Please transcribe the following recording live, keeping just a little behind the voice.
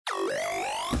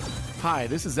Hi,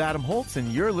 this is Adam Holtz,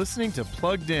 and you're listening to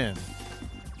Plugged In.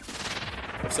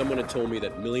 If someone had told me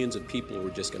that millions of people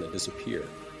were just going to disappear,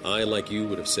 I, like you,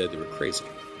 would have said they were crazy.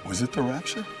 Was it the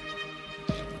rapture?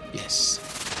 Yes.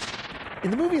 In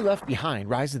the movie Left Behind,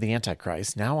 Rise of the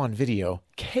Antichrist, now on video,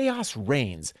 chaos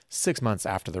reigns 6 months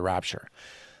after the rapture.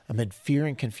 Amid fear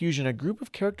and confusion, a group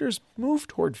of characters move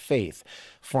toward faith.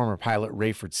 Former pilot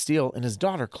Rayford Steele and his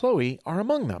daughter Chloe are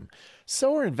among them.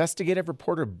 So are investigative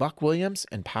reporter Buck Williams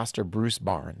and Pastor Bruce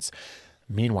Barnes.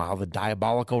 Meanwhile, the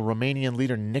diabolical Romanian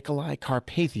leader Nicolae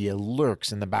Carpathia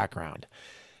lurks in the background.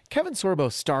 Kevin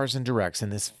Sorbo stars and directs in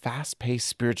this fast-paced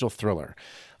spiritual thriller.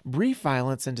 Brief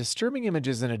violence and disturbing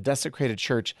images in a desecrated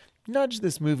church nudge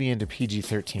this movie into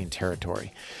PG-13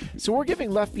 territory. So we're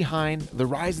giving Left Behind, The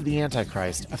Rise of the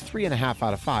Antichrist, a 3.5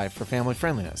 out of 5 for family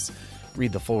friendliness.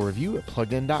 Read the full review at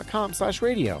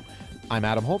pluggedin.com/radio. I'm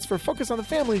Adam Holtz for Focus on the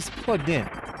Family's Plugged In.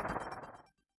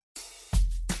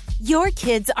 Your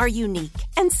kids are unique,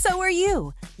 and so are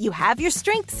you. You have your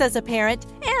strengths as a parent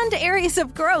and areas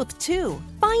of growth, too.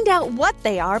 Find out what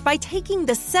they are by taking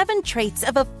the 7 Traits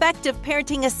of Effective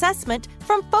Parenting assessment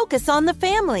from Focus on the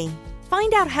Family.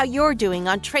 Find out how you're doing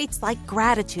on traits like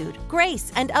gratitude,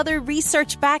 grace, and other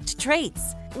research-backed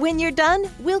traits. When you're done,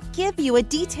 we'll give you a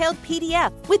detailed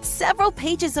PDF with several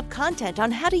pages of content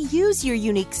on how to use your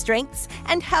unique strengths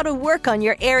and how to work on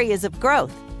your areas of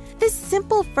growth. This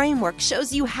simple framework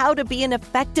shows you how to be an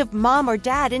effective mom or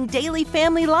dad in daily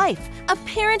family life, a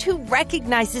parent who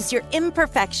recognizes your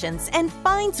imperfections and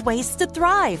finds ways to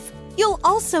thrive. You'll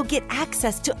also get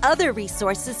access to other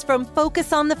resources from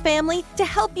Focus on the Family to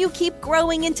help you keep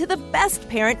growing into the best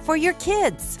parent for your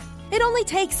kids. It only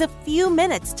takes a few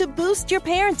minutes to boost your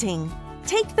parenting.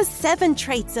 Take the 7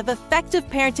 Traits of Effective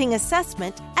Parenting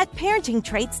assessment at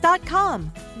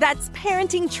parentingtraits.com. That's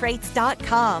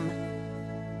parentingtraits.com.